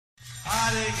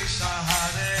Hare Krishna,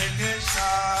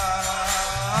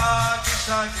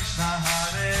 Krishna Krishna,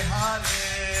 Hare Hare,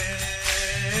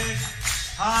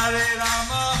 Hare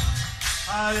Rama,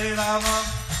 Rama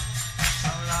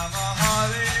Rama,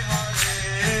 Hare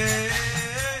Hare.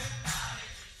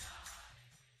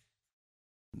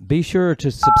 Be sure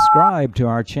to subscribe to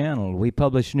our channel. We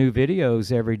publish new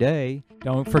videos every day.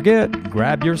 Don't forget,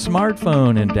 grab your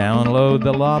smartphone and download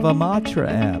the Lava Matra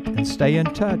app and stay in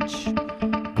touch.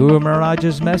 Guru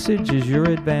Maharaj's message is your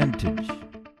advantage.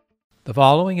 The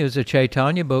following is a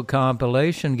Chaitanya book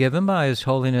compilation given by His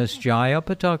Holiness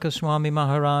Jayapataka Swami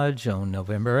Maharaj on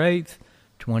November 8th,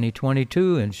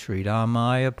 2022 in Sri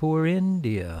Mayapur,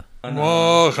 India.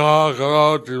 Mokha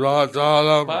karoti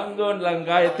vachalam Pangon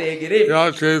langayate girip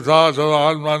Yachita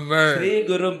saranmane Sri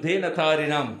Gurum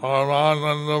Dhenatharinam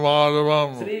Paramananda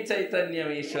Madhavam Sri Chaitanya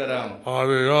Ishwaram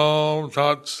Hari Om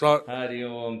Tat Sat. Hari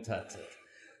Om Tat Sat.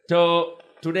 So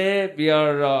today we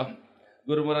are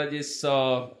Guru Maharaj is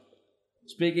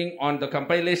speaking on the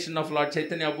compilation of Lord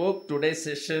Chaitanya book. Today's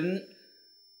session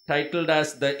titled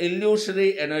as The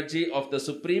Illusory Energy of the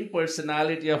Supreme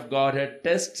Personality of Godhead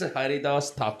tests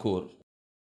Haridas Thakur.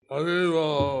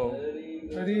 Haribo.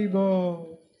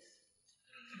 Haribo.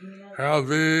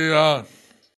 Happy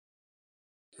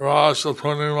Ras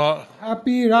Purnima.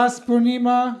 Happy Ras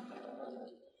Purnima.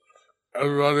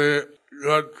 Everybody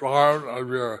get part of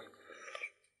your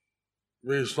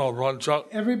Bhisma Panchak.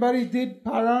 Everybody did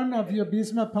Paran of your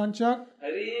Bhisma Panchak.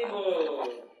 Haribo.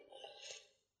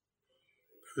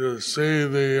 You see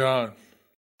the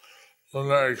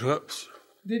lunar eclipse.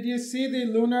 Did you see the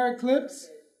lunar eclipse?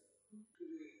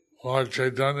 Lord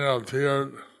Chaitanya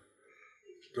appeared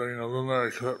during a lunar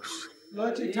eclipse.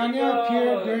 Lord Chaitanya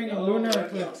appeared during a lunar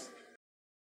eclipse.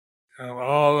 And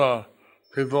all the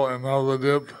people in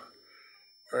Navadip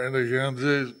were in the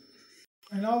Ganges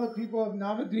And all the people of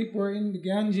Navadvip were in the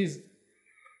Ganges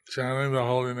chanting the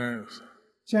holy names.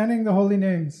 chanting the holy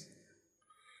names.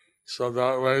 So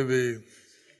that way the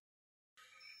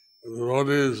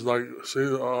devotees like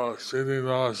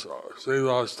Srinivas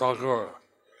Thakur,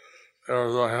 they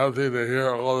were so happy to hear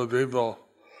all the people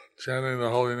chanting the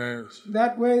holy names.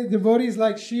 That way, devotees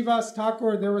like Srivas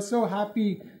Thakur, they were so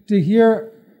happy to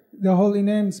hear the holy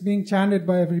names being chanted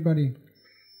by everybody.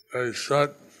 They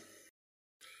said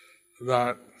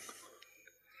that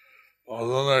a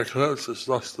lunar eclipse is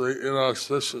justly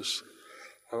inauspicious,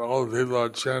 and all the people are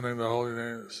chanting the holy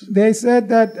names. They said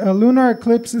that a lunar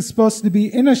eclipse is supposed to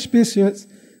be inauspicious,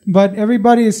 but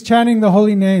everybody is chanting the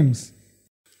holy names.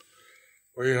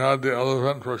 We had the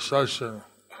elephant procession,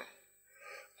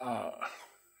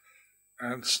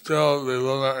 and still the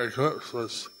lunar eclipse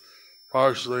was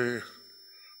partially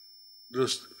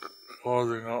just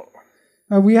closing up.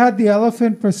 We had the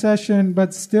elephant procession,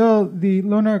 but still the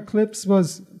lunar eclipse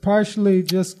was partially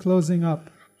just closing up.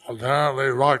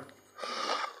 Apparently,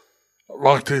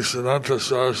 Bhaktisiddhanta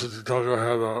Saraswati Thakur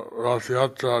had a Rath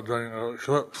Yatra during an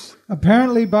eclipse.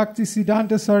 Apparently,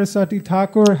 Bhaktisiddhanta Saraswati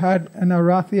Thakur had an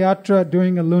Rath Yatra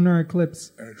during a lunar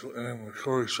eclipse In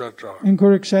Kurukshetra. in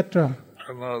Kurukshetra.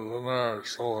 And not lunar or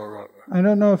solar. I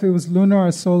don't know if it was lunar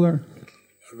or solar.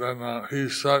 And then he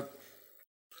said,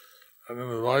 and in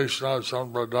the Vaishnava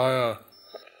Sampradaya,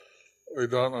 we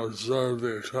don't observe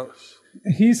the eclipse.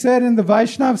 He said in the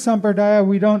Vaishnav Sampradaya,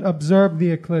 we don't observe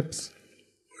the eclipse.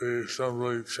 We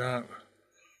simply chant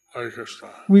Hare Krishna.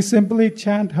 We simply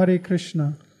chant Hare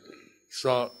Krishna.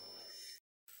 So,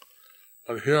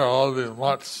 but here all the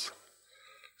mutts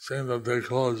seem that they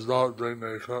closed out during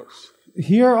the eclipse.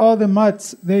 Here, all the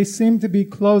mutts, they seem to be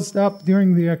closed up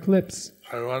during the eclipse.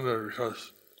 I wonder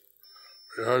because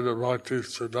we heard the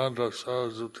Bhaktisiddhanta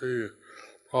Saraswati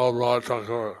Prabhupada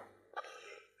Thakur.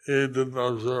 He didn't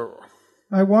observe.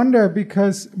 I wonder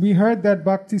because we heard that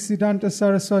Bhaktisiddhanta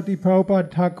Saraswati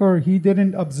Prabhupada Thakur, he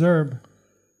didn't observe.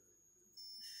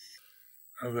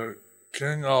 And the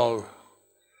king of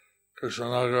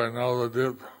Krishnanagar and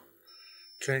Navadip,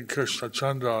 King Krishna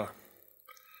Chandra,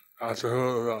 after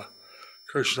who the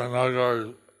Krishnanagar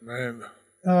is named.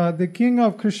 The king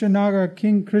of Krishnanagar,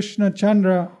 King Krishna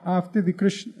Chandra, after the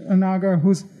Krishnanagar,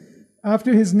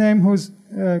 after his name, whose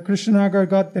Krishnanagar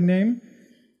got the name,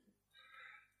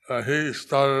 He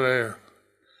started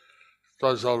a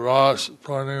Ras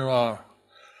Purnima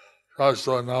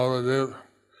festival in Navadip,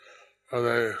 where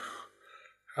they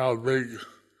have big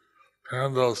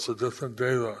pandals to different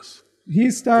devas. he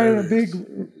started a big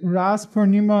Ras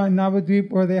Purnima in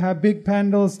Navadvip where they have big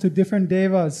pandals to different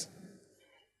devas.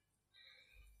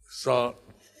 So,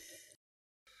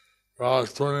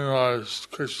 Ras Purnima is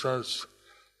Krishna's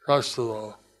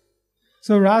festival.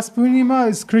 So Ras Purnima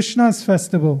is Krishna's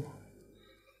festival.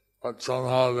 But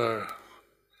somehow they're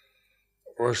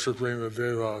worshipping the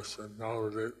devas in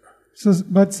Navadvip. So,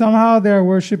 but somehow they are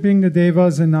worshipping the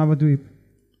devas in Navadvip.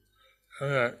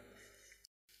 Anyway,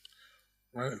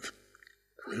 many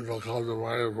people come to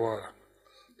Mayapur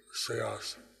to see us.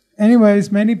 Anyways,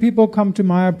 many people come to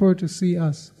Mayapur to see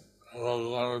us. We'll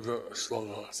go on with the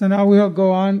sloka. So now we'll go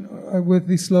on with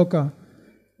the sloka.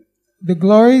 The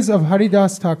glories of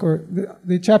Haridas Thakur.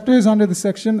 The chapter is under the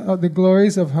section of the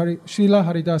glories of Srila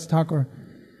Haridas Thakur.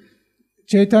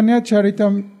 Chaitanya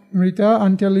Charitamrita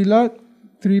Antyalila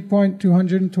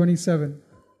 3.227.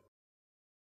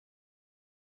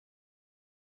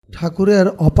 ঠাকুরের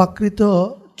অপাকৃত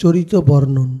চরিত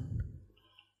বর্ণন।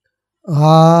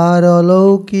 আর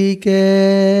অলৌকিক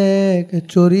এক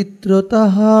চরিত্র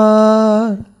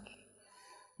তাহার,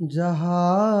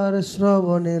 যাহার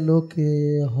শ্রবণে লোকে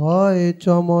হয়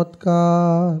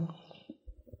চমৎকার।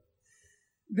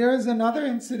 There is another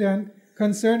incident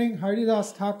concerning Haridas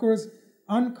Thakur's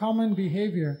uncommon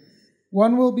behavior.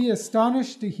 One will be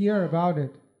astonished to hear about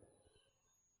it.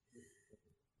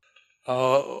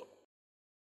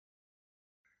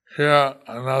 Here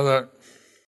another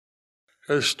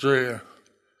history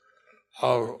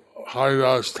of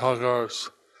Haridas Thakur's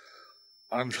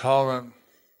uncommon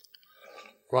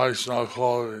Vaishnava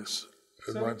qualities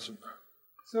is mentioned.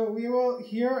 So we will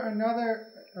hear another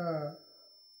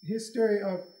history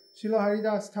of Srila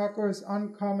Haridas Thakur's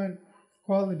uncommon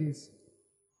qualities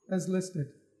as listed.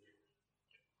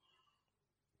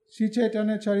 Sri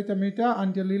Chaitanya Charitamrita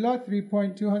Antyalila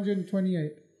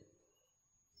 3.228.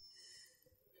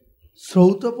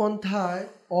 শ্রৌতপন্থায়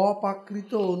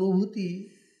অপাকৃত অনুভূতি,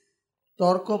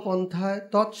 তর্কপন্থায়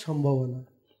তৎসম্ভাবনা।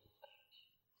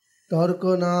 তর্ক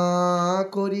না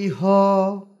করিহ,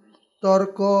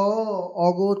 তর্ক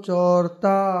অগোচর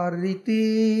তার রীতি,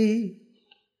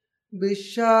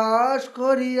 বিশ্বাস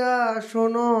করিয়া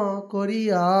শোন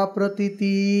করিয়া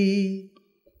Pratiti.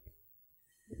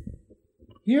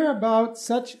 Hear about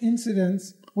such incidents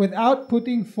without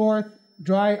putting forth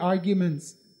dry arguments,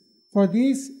 for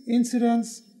these incidents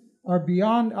are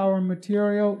beyond our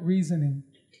material reasoning.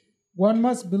 One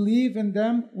must believe in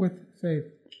them with faith.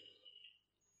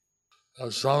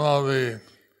 Some of the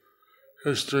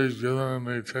histories given in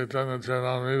the Chaitanya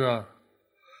Charitamrita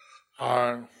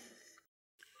are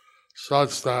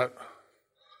such that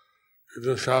you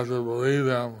just have to believe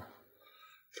them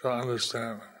to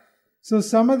understand. So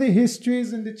some of the histories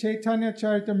in the Chaitanya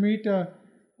Charitamrita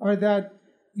are that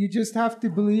you just have to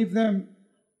believe them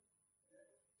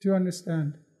to understand.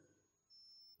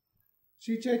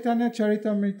 Sri Chaitanya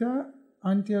Charitamrita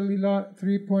Antyalila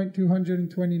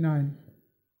 3.229.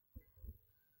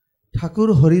 ঠাকুর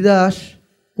হরিদাস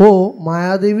ও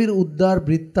মায়াদেবীর উদ্ধার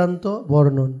বৃত্তান্ত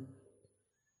বর্ণন।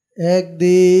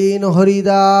 একদিন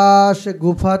হরিদাস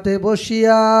গুফাতে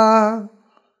বসিয়া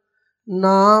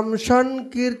নাম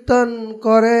সংকীর্তন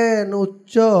করেন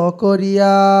উচ্চ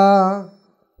করিয়া।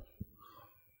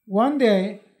 One day,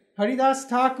 Haridas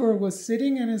Thakur was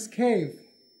sitting in his cave,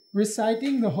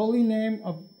 reciting the holy name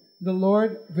of the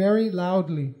Lord very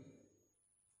loudly.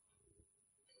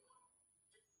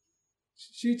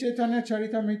 Sri Chaitanya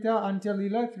Charitamrita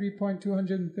Antyalila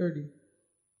 3.230.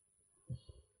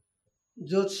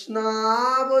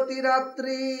 জ্যোৎস্নাবতী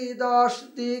রাত্রি 10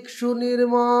 দিক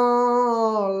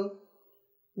সুনির্মল,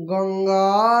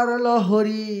 গঙ্গার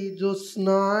লহরী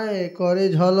জ্যোৎস্নায় করে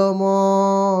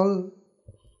ঝলমল।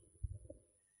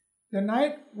 The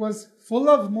night was full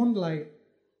of moonlight,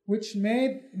 which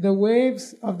made the waves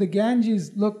of the Ganges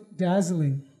look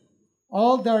dazzling.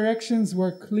 All directions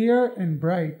were clear and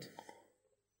bright.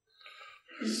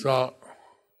 So,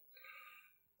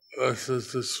 this is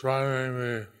describing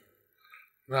the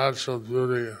natural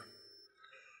beauty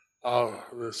of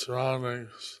the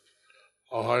surroundings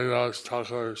of Haridas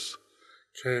Thakur's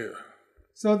cave.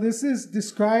 So this is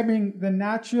describing the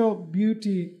natural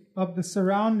beauty of the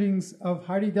surroundings of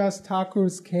Haridas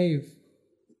Thakur's cave.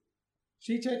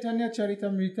 Sri Chaitanya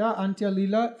Charitamrita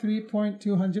Antyalila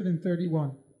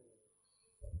 3.231.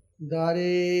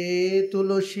 দ্বারে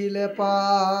তুলসী লেপা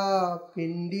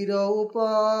পিণ্ডির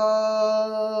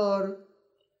উপর,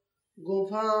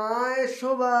 গুফায়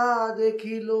শোভা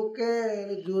দেখি লোকের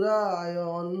জুড়ায়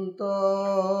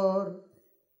অন্তর।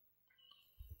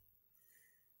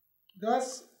 Thus,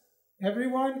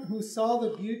 everyone who saw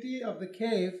the beauty of the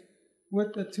cave with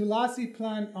the tulasi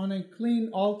plant on a clean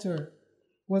altar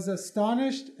was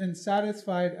astonished and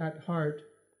satisfied at heart.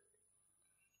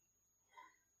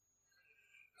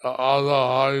 Although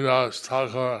Haridas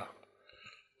Thakur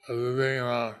is living in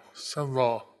a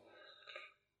simple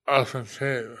earthen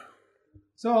cave,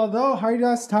 So although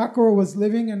Haridas Thakur was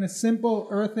living in a simple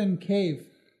earthen cave,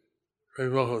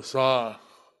 people who saw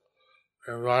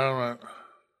the environment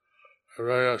are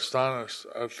very astonished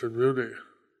at the beauty.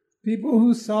 People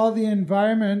who saw the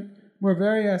environment were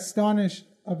very astonished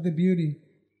of the beauty.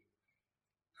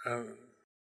 And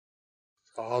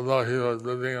although he was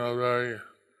living in a very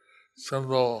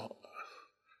simple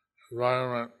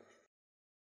environment,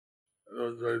 it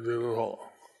was very beautiful.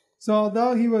 So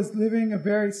although he was living a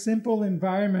very simple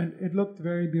environment, it looked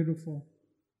very beautiful.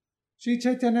 Sri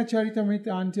Chaitanya Charitamrita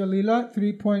Antya Lila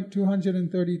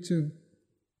 3.232.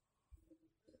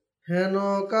 হেন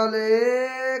কালে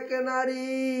এক নারী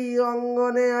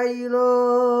অঙ্গনে আইল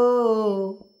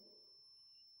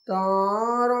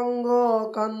তার অঙ্গ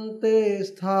কান্তে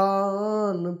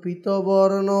স্থান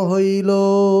পীতবর্ণ হইল.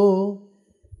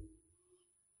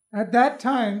 At that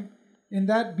time, in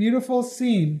that beautiful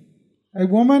scene, a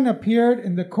woman appeared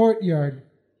in the courtyard.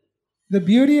 The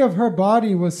beauty of her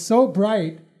body was so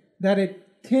bright that it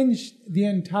tinged the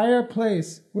entire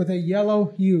place with a yellow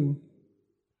hue.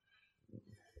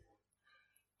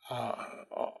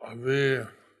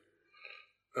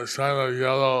 This kind of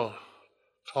yellow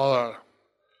color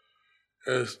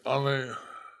is only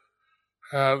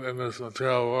had in this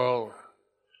material world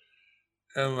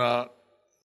in the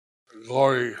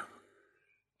glory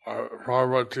or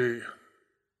Parvati.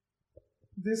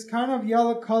 This kind of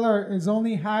yellow color is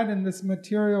only had in this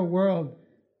material world,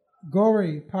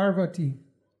 Gauri, Parvati.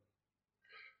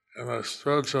 In the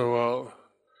spiritual world,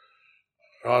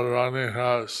 Radharani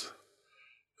has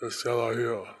this yellow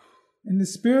hue. In the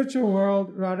spiritual world,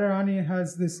 Radharani has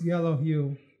this yellow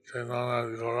hue. She's known as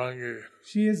Gaurangi.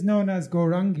 She is known as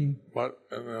Gaurangi. But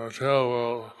in the material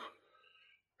world,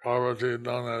 Parvati is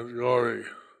known as Gauri.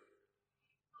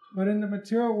 But in the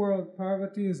material world,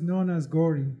 Parvati is known as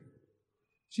Gauri.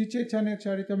 Sri Chaitanya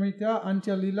Charitamrita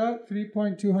Antya Lila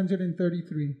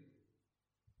 3.233.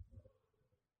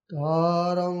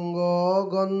 তার অঙ্গ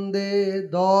গন্ধে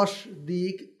 10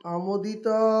 দিক আমোদিত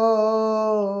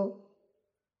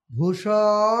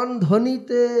ভূষণ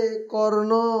ধ্বনিতে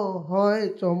কর্ণ হয়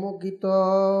চমকিত.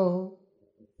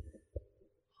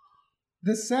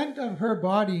 The scent of her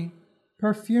body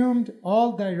perfumed all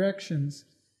directions,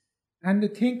 and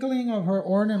the tinkling of her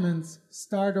ornaments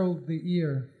startled the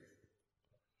ear.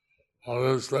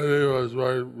 This lady was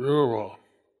very beautiful.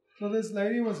 So this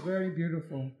lady was very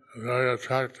beautiful Very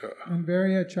attractive. and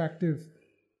very attractive.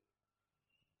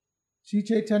 Sri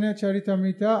Chaitanya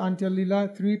Charitamrita Antya Lila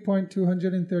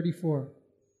 3.234.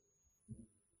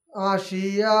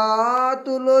 আসিয়া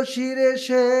তুলসীরে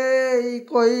সেই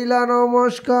কইলা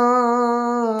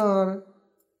নমস্কার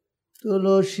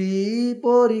তুলসী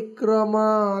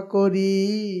পরিক্রমা করি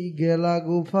গেলা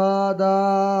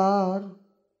গুফাদার.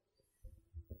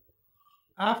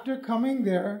 After coming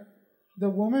there,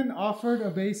 the woman offered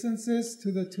obeisances to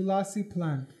the tulasi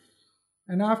plant,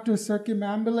 and after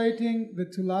circumambulating the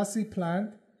tulasi plant,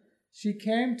 she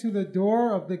came to the door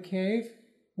of the cave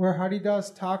where Haridas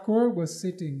Thakur was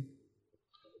sitting.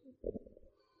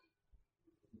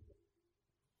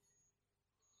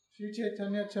 Sri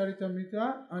Chaitanya Charitamrita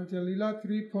Antya Lila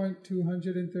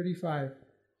 3.235.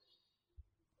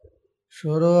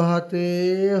 সরহাতে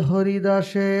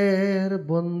হরিদাসের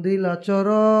বন্দিলা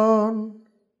চরণ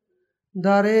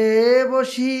দ্বারে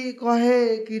বসি কহে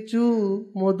কিছু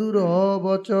মধুর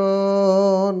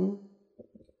বচন.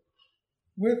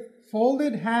 With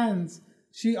folded hands,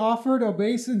 she offered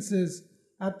obeisances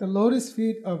at the lotus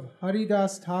feet of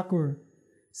Haridas Thakur.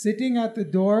 Sitting at the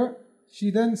door, she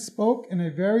then spoke in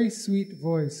a very sweet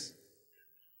voice.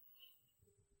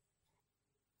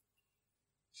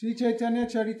 Sri Chaitanya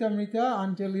Charitamrita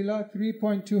Antya Lila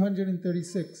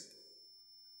 3.236.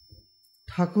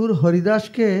 ঠাকুর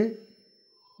হরিদাসকে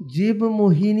জীব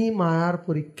মোহিনী মায়ার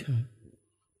পরীক্ষা.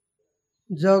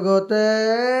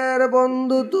 জগতের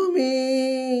বন্ধু তুমি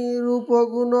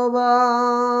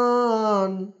রূপগুণবান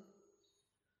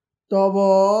তব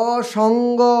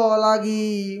সঙ্গ লাগি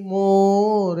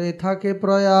মোরে থাকে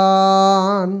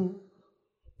প্রয়াণ.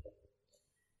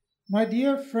 My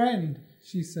dear friend,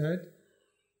 she said,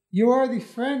 you are the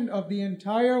friend of the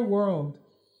entire world.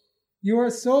 You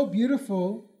are so beautiful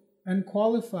and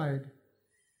qualified.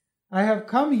 I have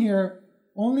come here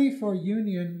only for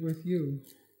union with you.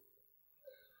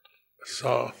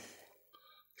 So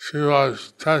she was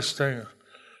testing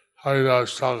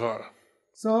Haridas Thakur.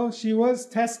 So she was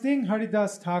testing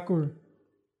Haridas Thakur.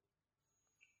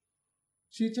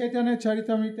 Sri Chaitanya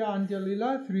Charitamrita Antya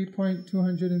Lila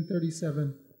 3.237.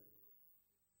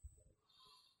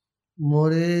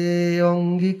 মোরে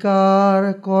অঙ্গীকার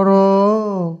কর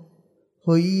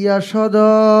হইয়া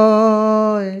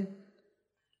সদয়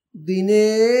দিনে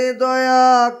দয়া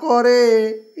করে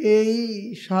এই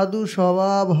সাধু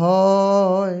স্বভাব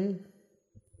হয়.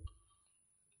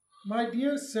 My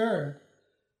dear sir,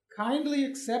 kindly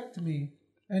accept me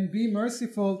and be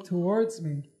merciful towards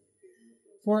me.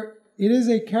 For it is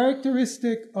a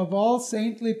characteristic of all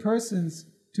saintly persons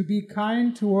to be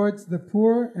kind towards the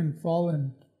poor and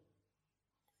fallen.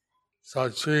 So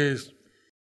she's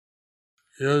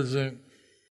using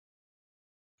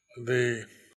the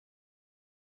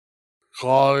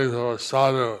qualities of a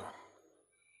sadhu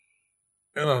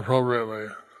inappropriately.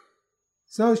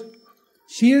 So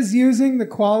she is using the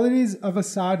qualities of a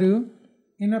sadhu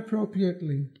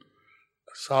inappropriately.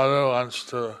 A sadhu wants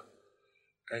to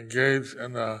engage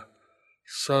in the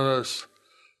service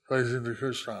pleasing to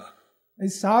Krishna. A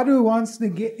sadhu wants to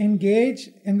engage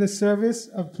in the service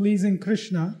of pleasing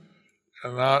Krishna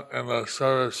And not in the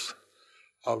service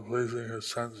of pleasing his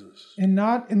senses. and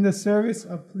not in the service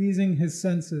of pleasing his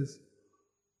senses.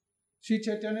 Sri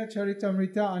Chaitanya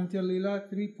Charitamrita Antya Lila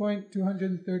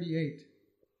 3.238.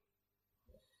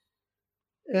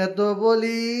 এত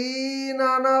বলি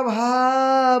নানা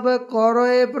ভাব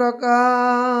করয়ে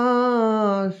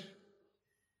প্রকাশ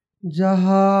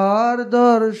যাহার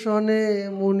দর্শনে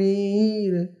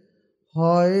মুনির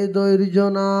হয়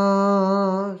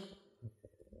দৈর্যনাশ.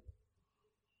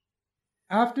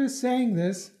 After saying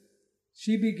this,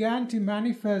 she began to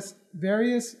manifest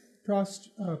various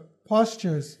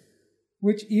postures,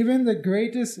 which even the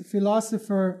greatest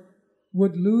philosopher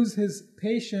would lose his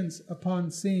patience upon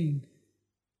seeing.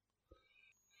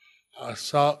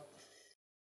 So,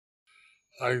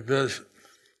 like this,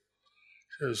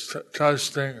 she was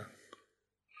testing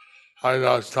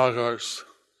Haridas Thakur's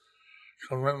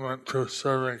commitment to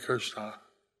serving Krishna.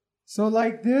 So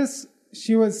like this,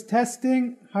 she was testing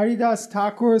Haridas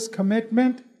Thakur's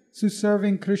commitment to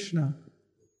serving Krishna.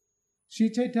 Sri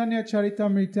Chaitanya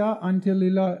Charitamrita Antya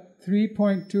Lila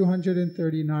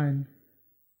 3.239.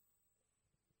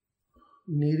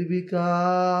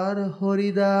 নির্বিকার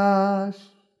হরিদাস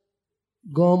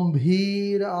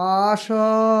গম্ভীর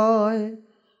আশয়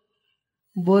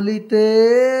বলিতে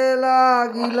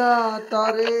লাগিলা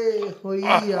তারে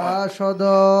হইয়া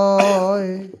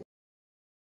সদয়.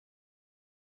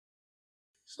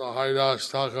 So Haridas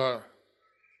Thakur,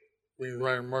 being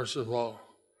very merciful,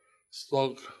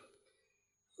 spoke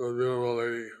to the beautiful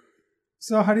lady.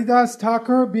 So Haridas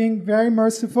Thakur, being very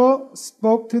merciful,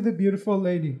 spoke to the beautiful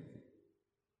lady.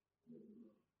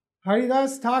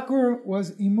 Haridas Thakur was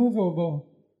immovable,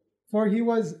 for he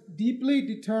was deeply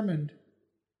determined.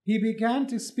 He began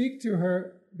to speak to her,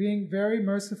 being very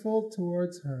merciful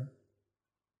towards her.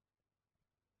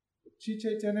 Sri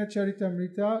Chaitanya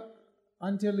Charitamrita,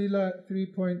 Antya Lila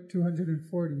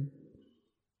 3.240.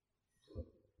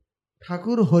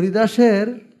 ঠাকুর হরিদাসের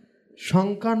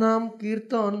শঙ্কা নাম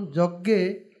কীর্তন যজ্ঞে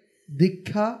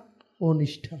দীক্ষা ও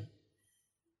নিষ্ঠা.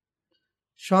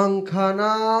 শঙ্খা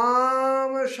নাম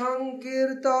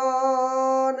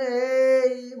সংকীর্তন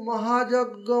এই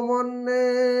মহাযজ্ঞ মন্যে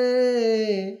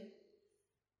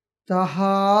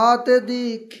তাহাতে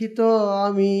দীক্ষিত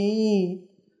আমি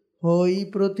হই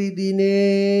প্রতিদিনে.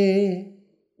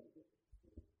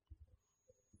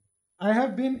 I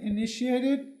have been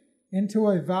initiated into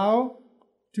a vow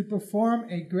to perform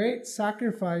a great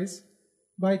sacrifice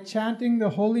by chanting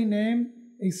the holy name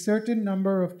a certain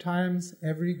number of times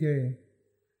every day.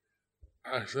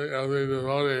 Actually, every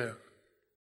devotee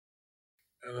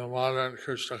in the modern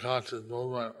Krishna conscious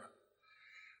movement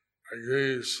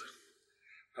agrees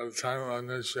at the time of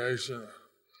initiation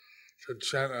to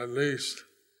chant at least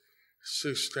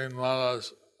 16 malas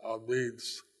of beads,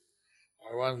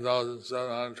 or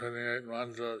 1,728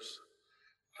 mantras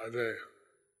a day.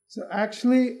 So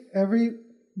actually, every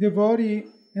devotee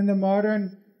in the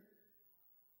modern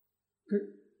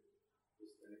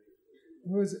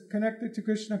who is connected to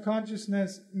Krishna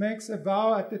consciousness makes a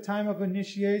vow at the time of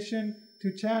initiation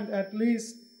to chant at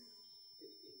least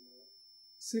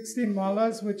 16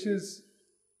 malas, which is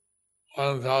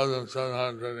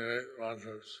 1,728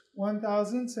 mantras.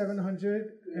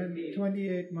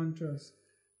 1,728 mantras.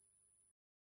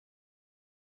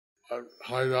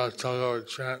 Haridas Thakur would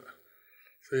chant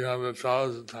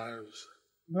 300,000 times.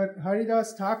 But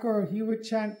Haridas Thakur, he would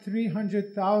chant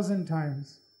 300,000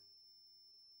 times.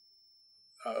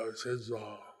 That was his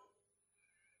vow.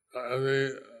 Every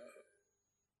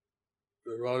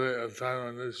devotee at the time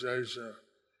of initiation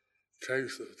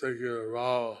takes a particular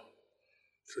vow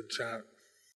to chant.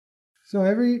 So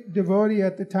every devotee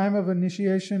at the time of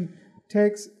initiation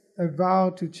takes a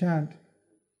vow to chant.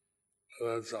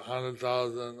 Whether it's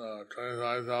 100,000 or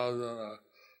 25,000 or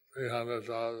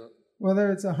 300,000.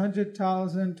 Whether it's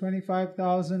 100,000,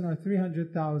 25,000, or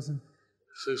 300,000.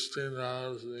 16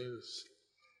 rounds means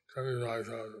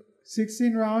 25,000.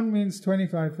 16 round means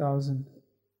 25,000.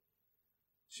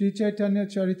 Sri Chaitanya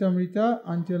Charitamrita,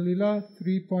 Antya Lila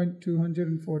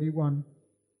 3.241.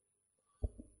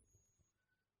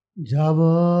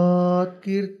 যাবৎ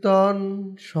কীর্তন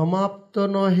সমাপ্ত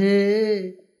নহে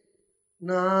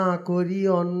না করি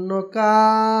অন্য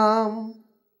কাম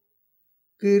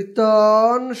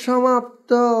কীর্তন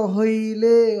সমাপ্ত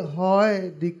হইলে হয়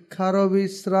দীক্ষার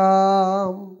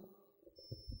বিশ্রাম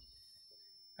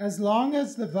As long as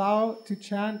the vow to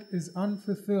chant is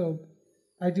unfulfilled,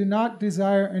 I do not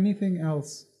desire anything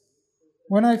else.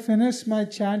 When I finish my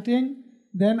chanting,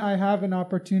 then I have an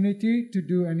opportunity to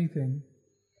do anything.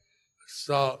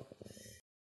 So,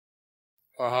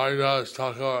 for Haridas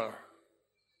Thakur,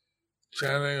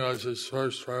 chanting was his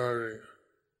first priority.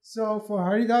 So for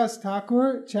Haridas Thakur,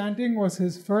 chanting was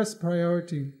his first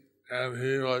priority. And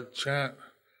he would chant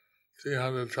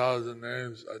 300,000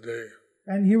 names a day.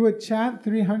 And he would chant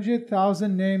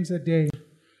 300,000 names a day.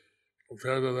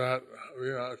 Compared to that, we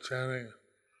are chanting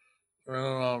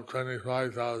minimum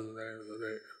 25,000 names a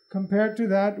day. Compared to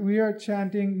that, we are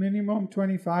chanting minimum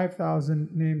 25,000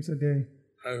 names a day.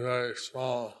 A very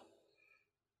small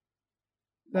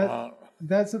amount.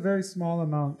 That's a very small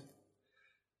amount.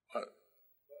 But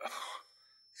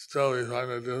still, we find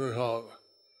it difficult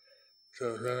to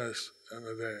finish in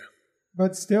a day.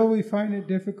 But still, we find it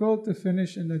difficult to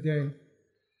finish in a day.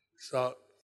 So,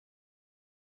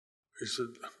 we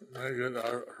should make it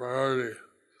our priority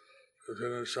to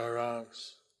finish our rounds.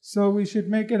 So we should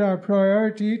make it our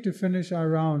priority to finish our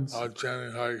rounds.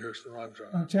 Chanting Hare Krishna mantra.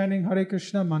 Chanting Hare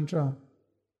Krishna mantra.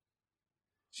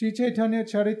 Sri Chaitanya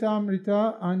Charitamrita,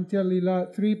 Antya Lila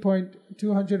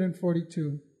 3.242.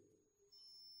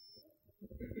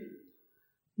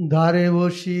 দ্বারে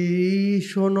বসি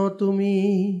শোনো তুমি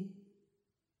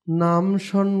নাম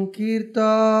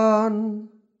সংকীর্তন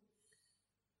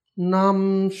নাম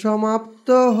সমাপ্ত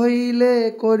হইলে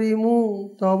করিমু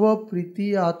তব প্রীতি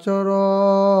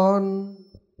আচরণ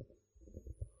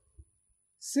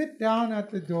Sit down at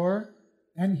the door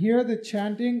and hear the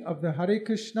chanting of the Hare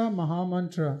Krishna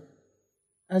Mahamantra.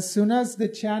 As soon as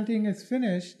the chanting is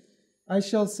finished, I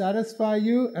shall satisfy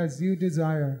you as you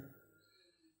desire.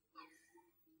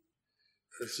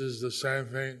 This is the same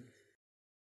thing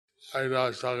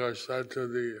Haridas Thakur said to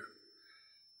the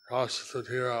prostitute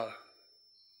Hira.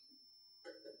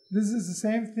 This is the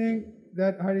same thing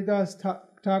that Haridas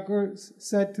Thakur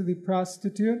said to the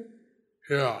prostitute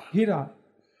Hira.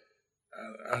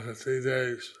 And after 3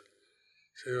 days,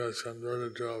 she was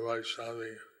converted to a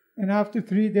Vaishnavi. And after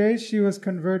 3 days, she was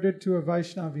converted to a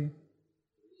Vaishnavi.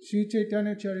 Sri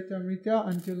Chaitanya Charitamrita,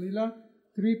 Antya Lila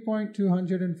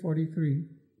 3.243.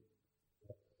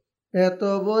 এত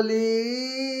বলি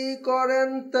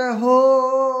করেন তেহ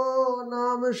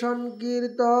নাম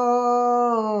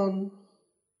সংকীর্তন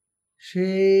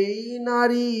সেই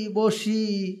নারী বসি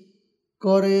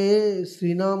করে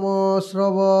শ্রীনাম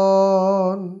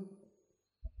শ্রবণ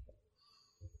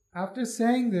After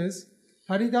saying this,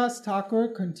 Haridas Thakur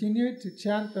continued to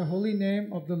chant the holy name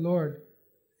of the Lord.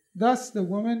 Thus the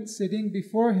woman sitting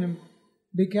before him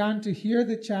began to hear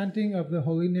the chanting of the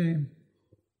holy name.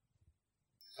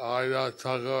 Haridas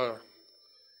Thakur,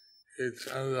 he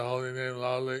chanted the holy name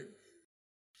loudly.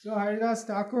 So Haridas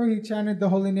Thakur, he chanted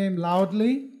the holy name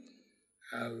loudly.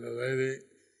 And the lady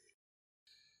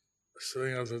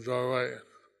sitting at the doorway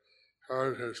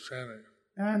heard his chanting.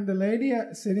 And the lady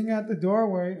sitting at the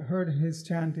doorway heard his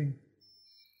chanting.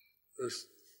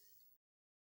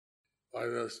 By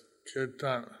this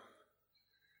kirtan,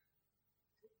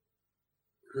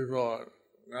 people are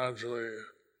naturally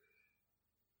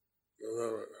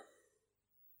delivered.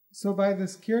 So by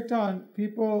this kirtan,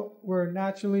 people were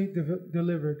naturally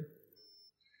delivered.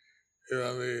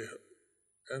 Even the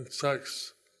insects,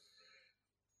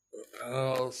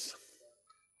 animals,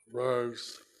 birds,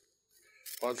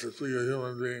 what to speak of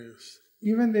human beings.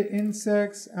 Even the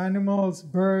insects, animals,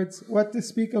 birds, what to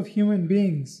speak of human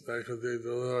beings. They could be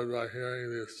delivered by hearing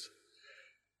this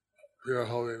pure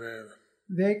holy name.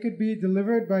 They could be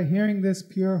delivered by hearing this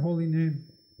pure holy name.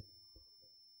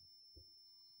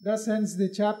 Thus ends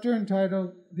the chapter entitled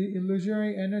The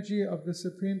Illusory Energy of the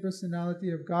Supreme Personality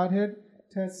of Godhead,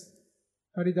 Text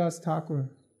Haridas Thakur.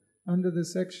 Under the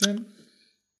section,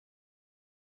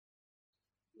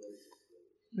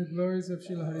 The Glories of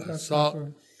Srila Haridas Thakur.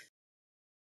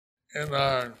 In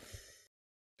our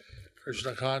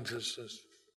Krishna consciousness,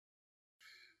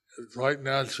 it's quite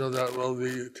natural that we'll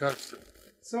be tested.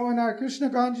 So in our Krishna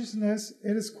consciousness,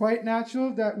 it is quite natural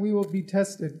that we will be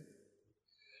tested.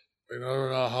 We never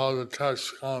know how the test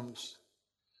comes.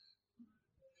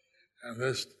 And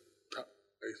this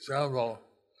example,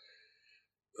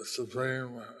 the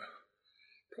Supreme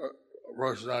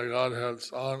personality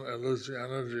Godhead's own illusory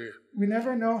energy. We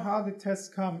never know how the tests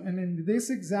come. And in this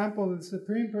example, the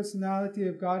Supreme Personality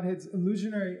of Godhead's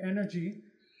illusionary energy,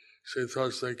 She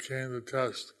personally came to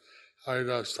test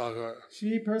Haridas Thakur.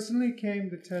 she personally came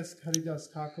to test Haridas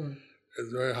Thakur.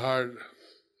 It's very hard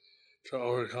to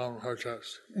overcome her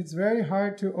test. It's very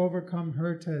hard to overcome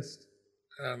her test.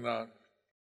 And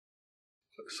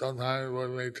sometimes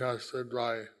when we tested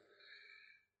by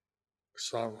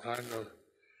some kind of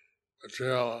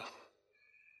material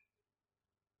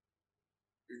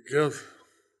gift,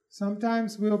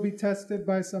 Sometimes we'll be tested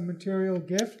by some material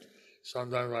gift,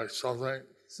 sometimes by suffering,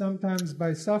 sometimes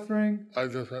by suffering, by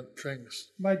different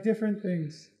things. by different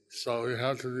things. So we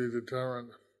have to be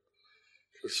determined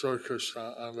to serve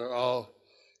Krishna under all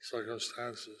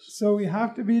circumstances. So we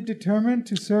have to be determined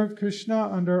to serve Krishna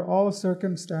under all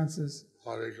circumstances.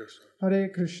 Hare Krishna. Hare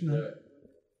Krishna.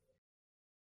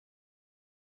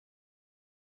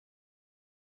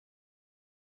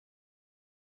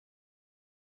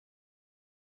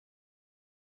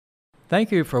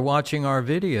 Thank you for watching our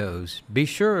videos. Be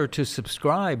sure to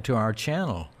subscribe to our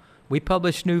channel. We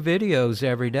publish new videos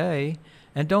every day,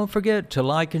 and don't forget to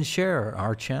like and share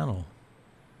our channel.